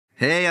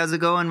Hey, how's it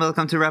going?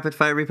 Welcome to Rapid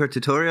Fire Reaper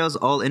Tutorials,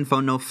 all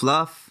info, no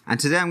fluff. And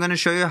today I'm going to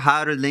show you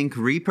how to link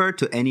Reaper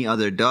to any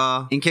other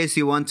DAW in case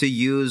you want to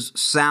use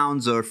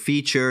sounds or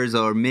features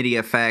or MIDI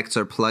effects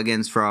or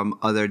plugins from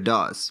other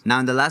DAWs. Now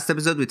in the last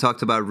episode we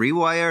talked about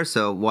ReWire,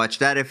 so watch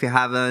that if you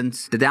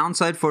haven't. The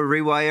downside for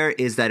ReWire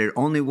is that it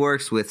only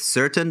works with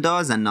certain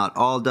DAWs and not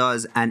all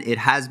DAWs, and it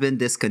has been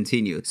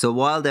discontinued. So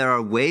while there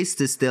are ways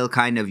to still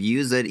kind of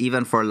use it,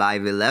 even for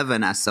Live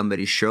 11 as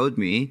somebody showed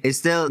me, it's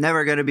still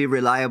never going to be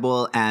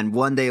reliable, and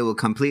one day it will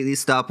completely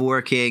stop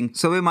working.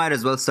 So we might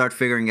as well start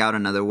figuring out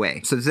another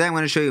way. So today I'm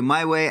going to show you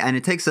my way, and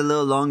it takes a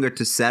little longer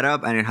to set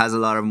up and it has a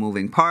lot of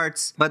moving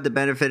parts, but the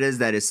benefit is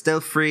that it's still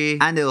free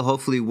and it'll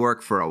hopefully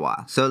work for a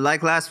while. So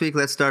like last week,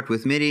 let's start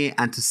with MIDI,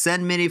 and to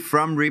send MIDI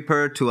from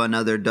Reaper to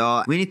another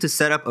DAW, we need to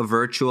set up a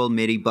virtual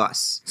MIDI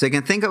bus. So you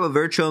can think of a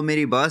virtual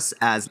MIDI bus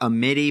as a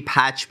MIDI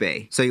patch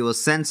bay. So you will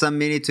send some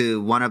MIDI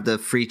to one of the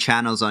free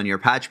channels on your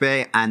patch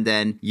bay, and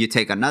then you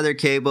take another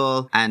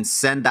cable and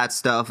send that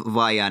stuff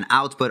via an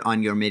output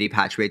on your MIDI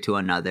patch bay to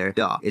another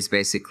DAW. It's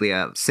basically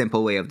a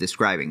simple way of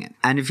describing it.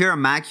 And if you're a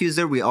Mac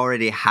user, we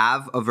already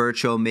have a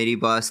virtual MIDI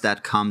bus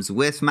that comes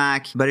with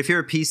Mac. But if you're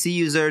a PC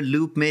user,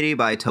 Loop MIDI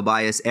by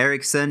Tobias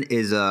Eriksson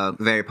is a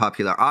very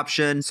popular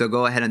option. So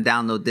go ahead and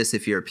download this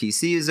if you're a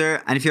PC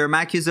user. And if you're a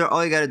Mac user,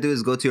 all you gotta do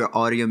is go to your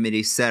audio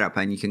MIDI setup,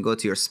 and you can go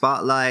to your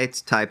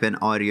Spotlight, type in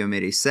audio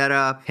MIDI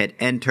setup, hit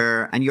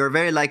enter, and you're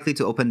very likely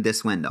to open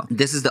this window.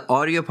 This is the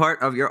audio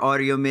part of your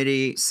audio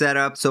MIDI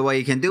setup. So what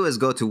you can do is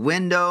go to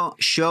Window,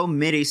 Show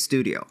MIDI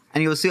Studio,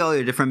 and you'll see all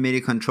your different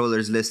MIDI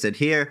controllers listed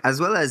here, as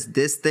well as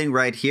this thing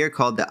right here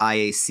called the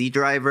IAC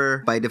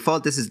driver. By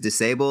default, this is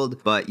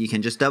disabled, but you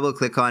can just double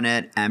click on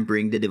it and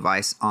bring the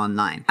device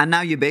online. And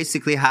now you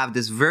basically have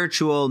this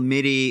virtual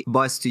MIDI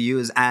bus to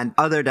use, and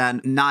other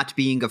than not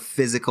being a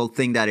physical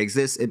thing that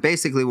exists, it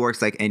basically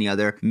works like any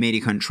other MIDI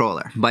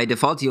controller. By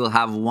default, you will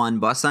have one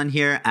bus on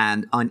here,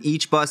 and on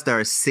each bus there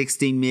are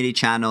 16 MIDI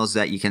channels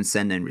that you can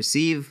send and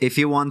receive. If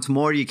you want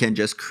more, you can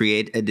just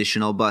create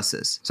additional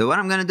buses. So what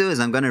I'm going to do is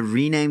I'm going to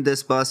rename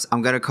this bus.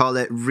 I'm going to call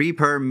it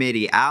Reaper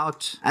MIDI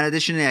Out, and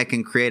additionally I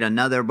can create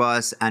another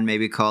bus and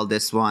maybe call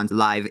this one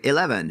Live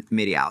 11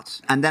 MIDI Out,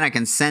 and then I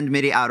can send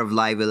MIDI out of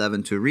Live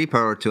 11 to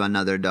Reaper or to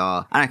another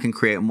DAW, and I can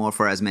create more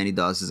for as many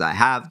DAWs as I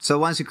have. So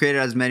once you create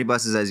as many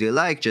buses as you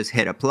like, just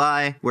hit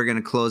apply. We're going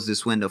to close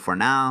this window for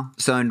now.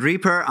 So in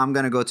Reaper, I'm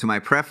going to go to my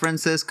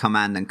preferences,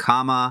 command and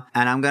comma,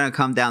 and I'm going to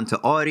come down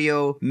to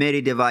audio,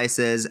 MIDI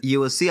devices.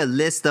 You will see a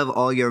list of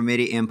all your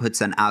MIDI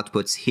inputs and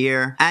outputs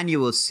here, and you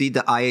will see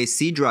the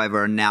IAC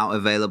driver now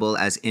available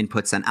as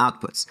inputs and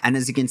outputs. And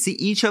as you can see,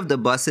 each of the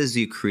buses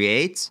you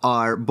create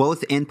are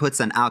both inputs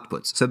and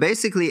outputs. So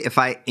basically, if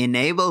I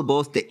enable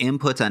both the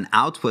input and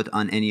output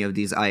on any of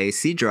these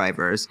IAC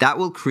drivers, that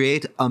will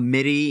create a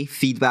MIDI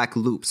feedback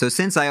loop. So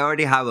since I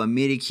already have a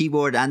MIDI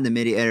keyboard and the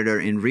MIDI editor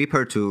in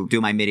Reaper to do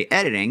my MIDI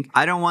editing,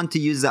 I don't want to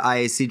use the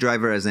IAC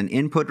driver as an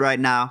input right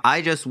now.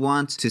 I just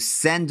want to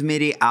send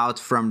MIDI out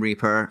from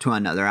Reaper to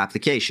another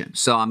application.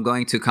 So I'm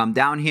going to come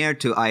down here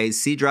to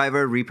IAC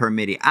driver, Reaper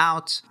MIDI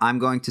Out. I'm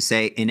going to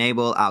say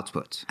enable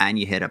output, and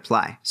you hit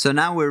apply. So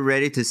now we're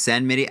ready to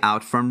send MIDI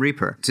out from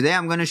Reaper. Today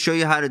I'm going to show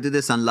you how to do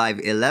this on Live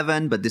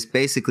 11, but this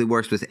basically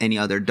works with any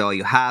other DAW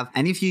you have.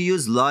 And if you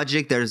use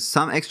Logic, there's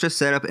some extra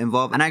setup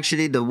involved, and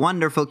actually the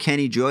wonderful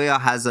Kenny Joya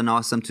has an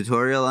awesome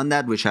tutorial on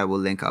that, which I will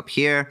link up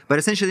here. But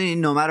essentially,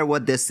 no matter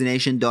what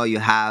destination DAW you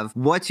have,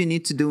 what you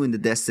need to do in the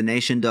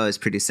destination DAW is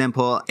pretty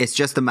simple. It's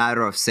just a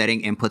matter of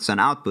setting inputs and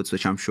outputs,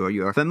 which I'm sure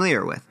you are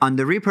familiar with. On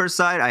the Reaper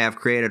side, I have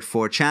created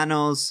 4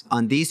 channels.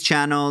 On these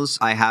channels,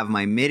 I have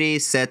my MIDI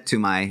set to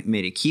my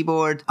MIDI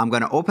keyboard. I'm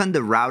going to open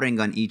the routing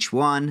on each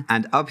one,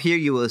 and up here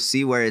you will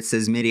see where it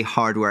says MIDI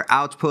hardware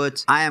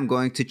output. I am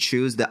going to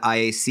choose the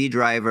IAC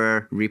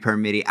driver Reaper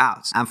MIDI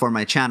Out, and for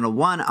my channel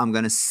 1, I'm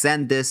going to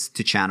send this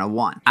to channel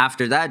 1.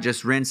 After that,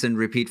 just rinse and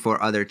repeat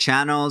for other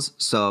channels.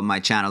 So my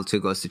channel 2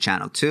 goes to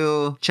channel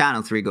 2,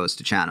 channel 3 goes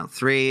to channel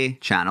 3,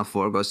 channel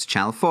 4 goes to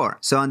channel 4.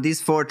 So on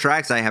these 4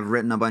 tracks, I have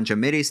written a bunch of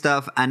MIDI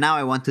stuff, and now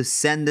I want to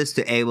send this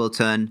to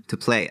Ableton to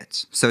play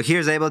it. So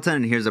here's Ableton,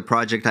 and here's a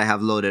project I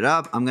have loaded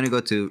up. I'm going to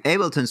go to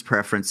Ableton's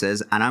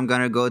preferences, and I'm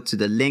going to go to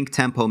the link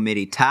tempo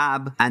MIDI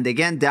tab, and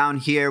again down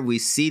here we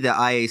see the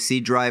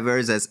IAC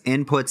drivers as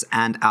inputs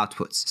and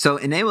outputs. So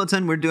in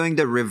Ableton, we're doing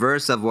the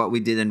reverse of what we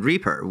did in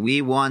Reaper.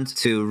 We want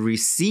to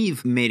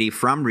receive MIDI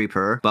from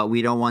Reaper, but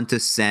we don't want to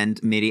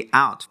send MIDI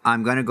out.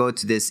 I'm going to go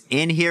to this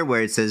in here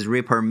where it says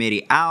Reaper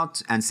MIDI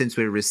Out, and since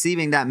we're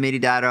receiving that MIDI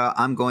data,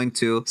 I'm going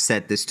to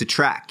set this to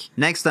track.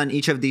 Next, on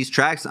each of these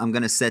tracks, I'm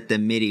going to set the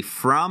MIDI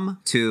from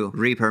to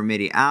Reaper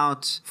MIDI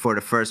Out. For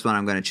the first one,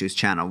 I'm going to choose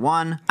channel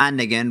 1,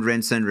 and again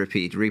rinse and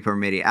repeat Reaper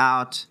MIDI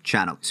Out,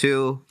 channel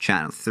 2,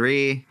 channel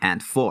 3,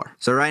 and 4.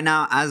 So right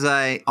now, as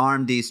I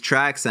arm these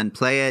tracks and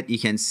play it, you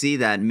can see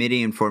that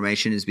MIDI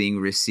information is being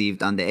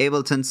received on the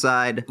Ableton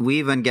side. We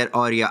even get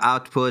audio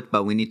output,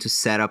 but we need to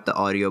set up the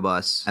audio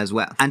bus as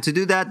well. And to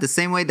do that, the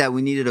same way that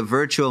we needed a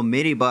virtual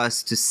MIDI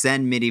bus to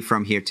send MIDI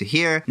from here to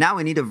here, now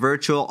we need a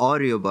virtual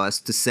audio bus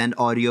to send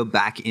audio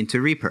back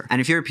into Reaper.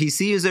 And if you're a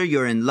PC user,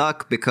 you're in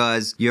luck because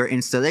because your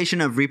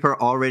installation of Reaper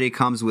already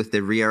comes with the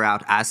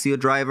ReaRoute ASIO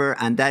driver,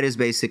 and that is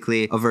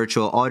basically a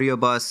virtual audio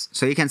bus.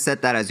 So you can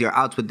set that as your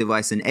output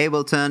device in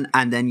Ableton,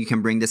 and then you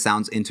can bring the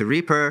sounds into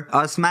Reaper.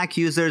 Us Mac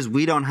users,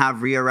 we don't have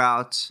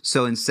ReaRoute,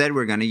 so instead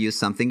we're going to use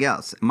something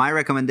else. My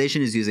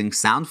recommendation is using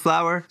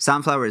Soundflower.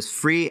 Soundflower is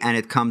free, and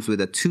it comes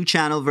with a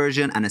 2-channel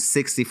version and a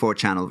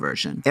 64-channel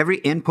version. Every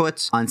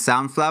input on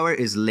Soundflower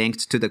is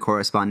linked to the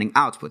corresponding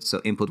output.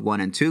 So input 1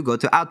 and 2 go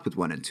to output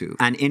 1 and 2,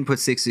 and input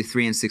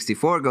 63 and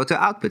 64 go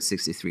to output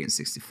 63 and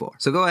 64.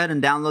 So go ahead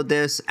and download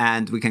this,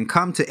 and we can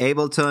come to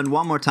Ableton.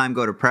 One more time,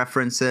 go to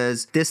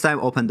Preferences. This time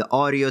open the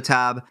Audio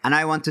tab, and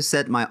I want to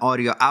set my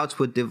audio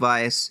output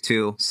device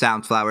to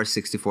Soundflower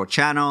 64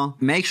 channel.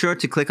 Make sure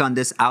to click on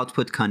this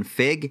output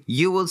config.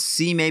 You will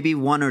see maybe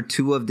 1 or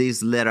 2 of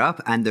these lit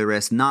up and the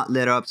rest not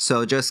lit up.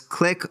 So just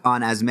click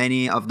on as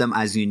many of them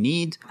as you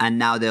need, and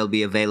now they'll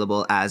be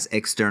available as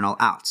external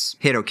outs.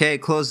 Hit OK,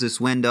 close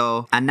this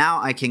window, and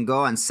now I can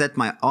go and set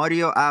my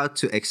audio out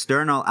to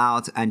external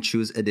out and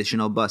choose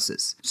additional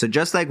buses. So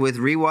just like with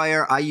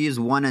ReWire, I use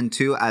 1 and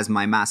 2 as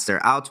my master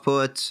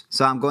output.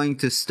 So I'm going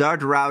to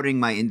start routing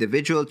my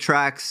individual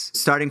tracks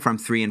starting from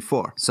 3 and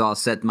 4. So I'll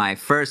set my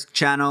first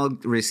channel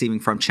receiving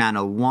from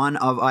channel 1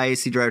 of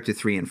IAC driver to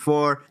 3 and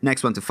 4,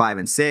 next one to 5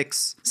 and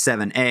 6,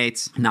 7,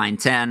 8, 9,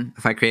 10.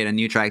 If I create a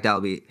new track,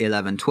 that'll be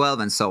 11, 12,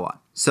 and so on.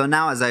 So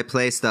now as I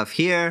play stuff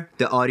here,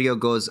 the audio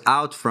goes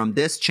out from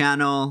this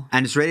channel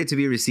and it's ready to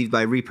be received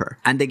by Reaper.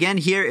 And again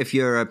here, if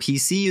you're a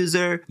PC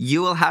user,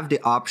 you will have the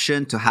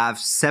option to have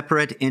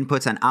separate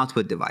input and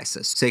output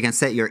devices. So you can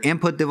set your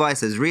input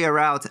device as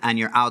ReaRoute and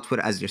your output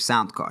as your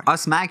sound card.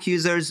 Us Mac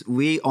users,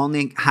 we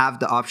only have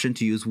the option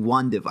to use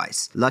one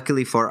device.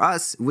 Luckily for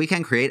us, we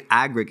can create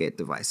aggregate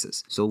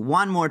devices. So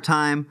one more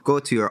time, go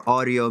to your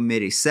audio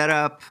MIDI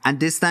setup,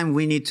 and this time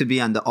we need to be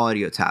on the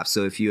audio tab.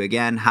 So if you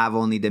again have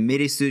only the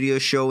MIDI Studio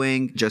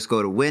showing, just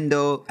go to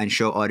Window and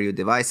Show Audio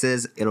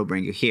Devices. It'll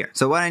bring you here.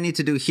 So what I need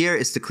to do here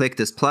is to click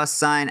this plus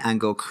sign and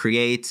go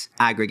create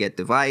aggregate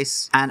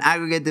device. And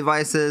aggregate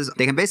devices,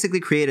 they can basically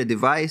create a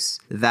device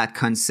that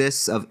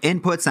consists of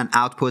inputs and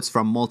outputs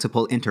from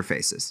multiple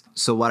interfaces.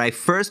 So what I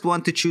first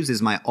want to choose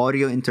is my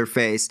audio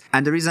interface.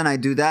 And the reason I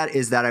do that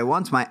is that I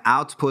want my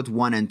output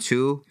 1 and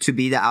 2 to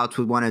be the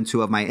output 1 and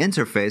 2 of my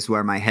interface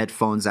where my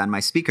headphones and my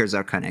speakers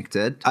are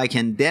connected. I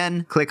can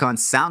then click on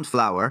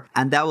Soundflower,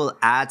 and that will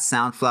add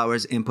Soundflower's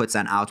inputs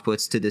and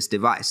outputs to this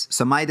device.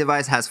 So my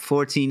device has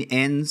 14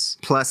 ins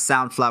plus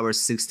Soundflower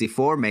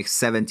 64 makes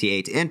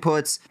 78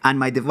 inputs, and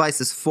my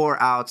device's 4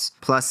 outs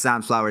plus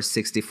Soundflower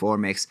 64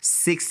 makes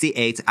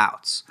 68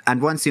 outs.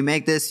 And once you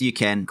make this, you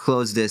can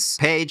close this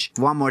page.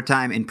 One more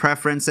time in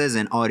Preferences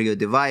and Audio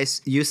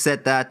Device, you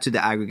set that to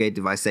the aggregate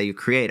device that you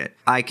created.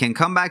 I can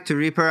come back to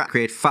Reaper,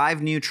 create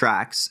 5 new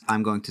tracks.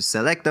 I'm going to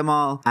select them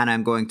all, and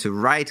I'm going to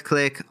right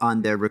click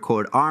on the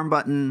Record Arm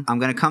button. I'm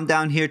going to come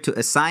down here to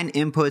Assign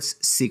Inputs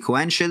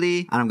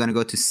Sequentially, and I'm going to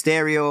go to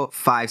Stereo,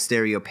 5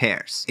 stereo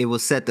pairs. It will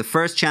set the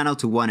first channel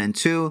to 1 and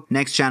 2,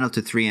 next channel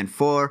to 3 and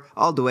 4,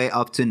 all the way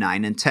up to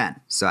 9 and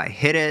 10. So I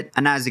hit it,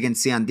 and as you can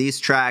see on these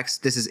tracks,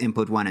 this is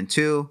input 1 and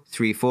 2,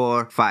 3,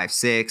 4, 5,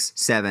 6,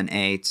 7,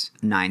 8,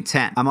 9,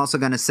 10. I'm also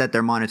going to set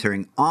their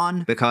monitoring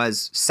on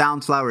because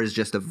Soundflower is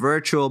just a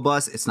virtual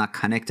bus. It's not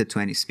connected to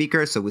any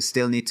speaker, so we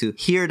still need to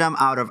hear them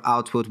out of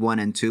output 1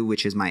 and 2,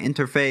 which is my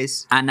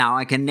interface. And now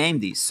I can name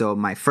these. So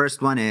my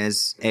first one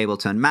is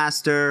Ableton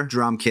Master,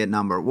 Drum Kit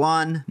number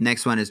 1.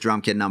 Next one is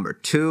Drum Kit number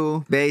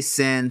 2, Bass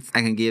Synth.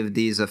 I can give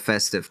these a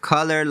festive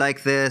color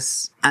like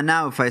this. And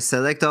now if I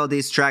select all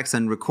these tracks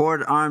and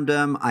record arm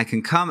them, I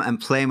can come and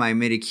play my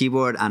MIDI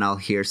keyboard and I'll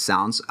hear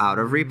sounds out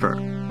of Reaper.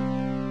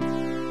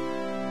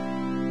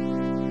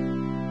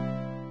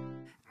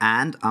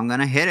 And I'm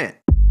gonna hit it.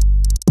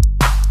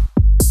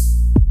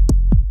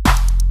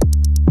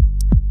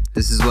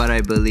 This is what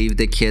I believe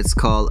the kids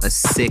call a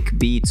sick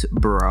beat,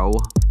 bro.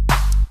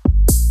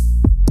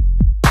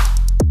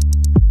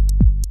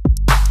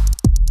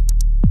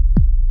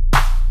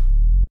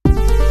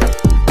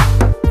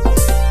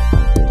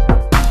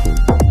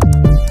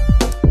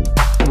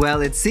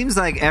 Well, it seems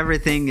like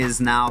everything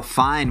is now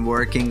fine,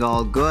 working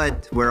all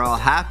good. We're all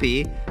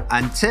happy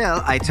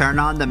until I turn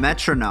on the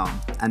metronome,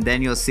 and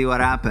then you'll see what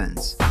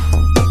happens.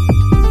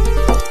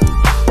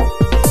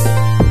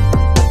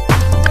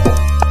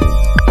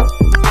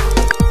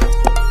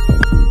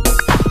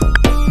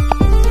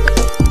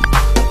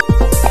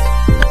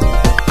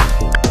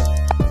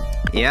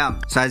 Yeah,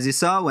 so as you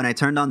saw, when I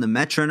turned on the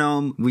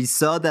metronome, we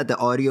saw that the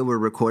audio we're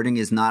recording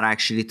is not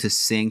actually to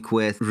sync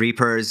with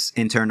Reaper's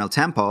internal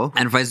tempo.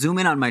 And if I zoom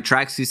in on my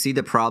tracks, you see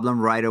the problem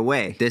right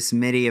away. This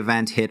MIDI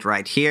event hit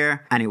right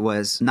here, and it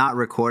was not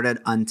recorded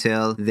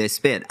until this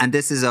bit. And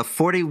this is a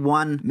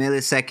 41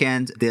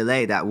 millisecond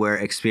delay that we're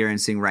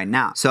experiencing right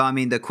now. So, I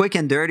mean, the quick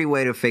and dirty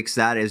way to fix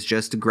that is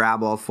just to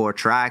grab all 4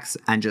 tracks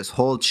and just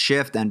hold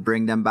shift and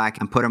bring them back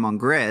and put them on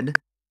grid.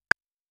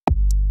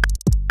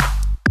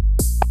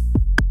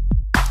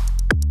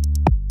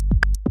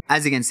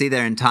 As you can see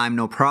there in time,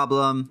 no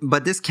problem.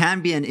 But this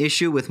can be an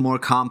issue with more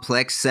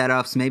complex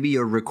setups. Maybe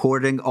you're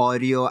recording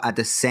audio at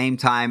the same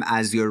time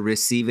as you're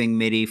receiving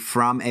MIDI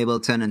from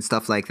Ableton and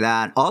stuff like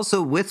that.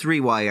 Also with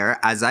ReWire,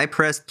 as I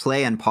pressed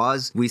play and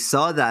pause, we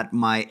saw that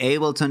my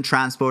Ableton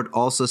transport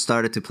also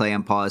started to play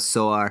and pause.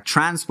 So our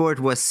transport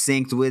was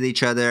synced with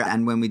each other,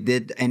 and when we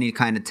did any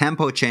kind of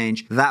tempo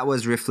change, that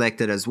was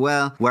reflected as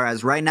well.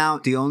 Whereas right now,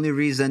 the only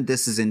reason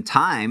this is in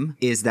time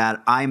is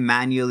that I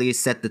manually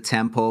set the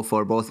tempo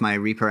for both my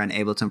Reaper and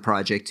Ableton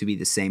project to be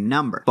the same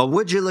number. But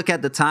would you look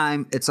at the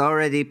time, it's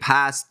already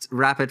past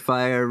rapid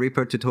fire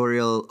Reaper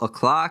tutorial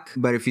o'clock.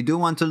 But if you do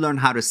want to learn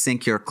how to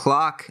sync your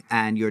clock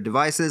and your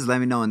devices, let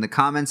me know in the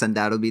comments, and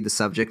that'll be the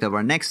subject of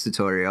our next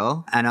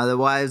tutorial. And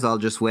otherwise, I'll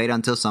just wait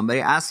until somebody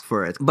asks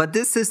for it. But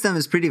this system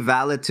is pretty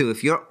valid too.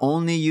 If you're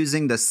only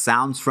using the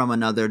sounds from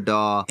another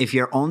DAW, if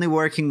you're only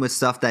working with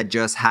stuff that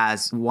just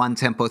has one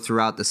tempo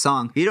throughout the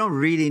song, you don't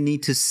really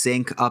need to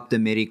sync up the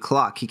MIDI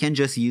clock. You can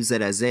just use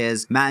it as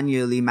is,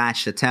 manually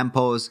match the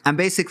tempos. And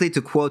basically,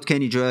 to quote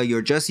Kenny Joel,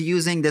 you're just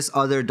using this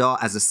other DAW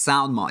as a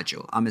sound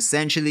module. I'm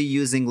essentially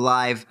using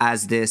Live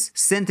as this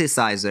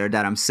synthesizer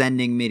that I'm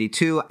sending MIDI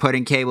to,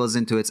 putting cables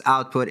into its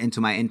output, into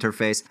my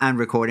interface, and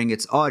recording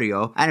its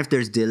audio. And if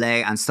there's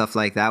delay and stuff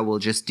like that, we'll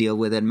just deal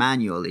with it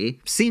manually.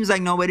 Seems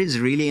like nobody's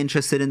really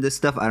interested in this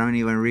stuff. I don't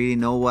even really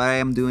know why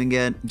I'm doing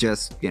it.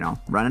 Just, you know,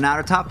 running out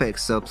of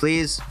topics. So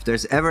please, if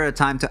there's ever a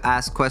time to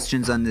ask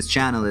questions on this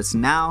channel, it's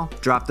now.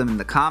 Drop them in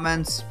the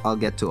comments. I'll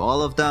get to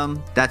all of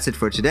them. That's it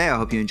for today. I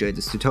hope you enjoyed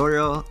this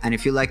tutorial. And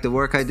if you like the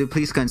work I do,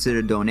 please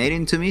consider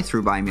donating to me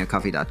through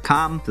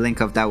buymeacoffee.com. The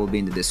link of that will be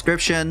in the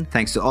description.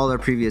 Thanks to all our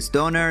previous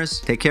donors.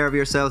 Take care of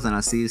yourselves, and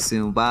I'll see you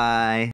soon. Bye.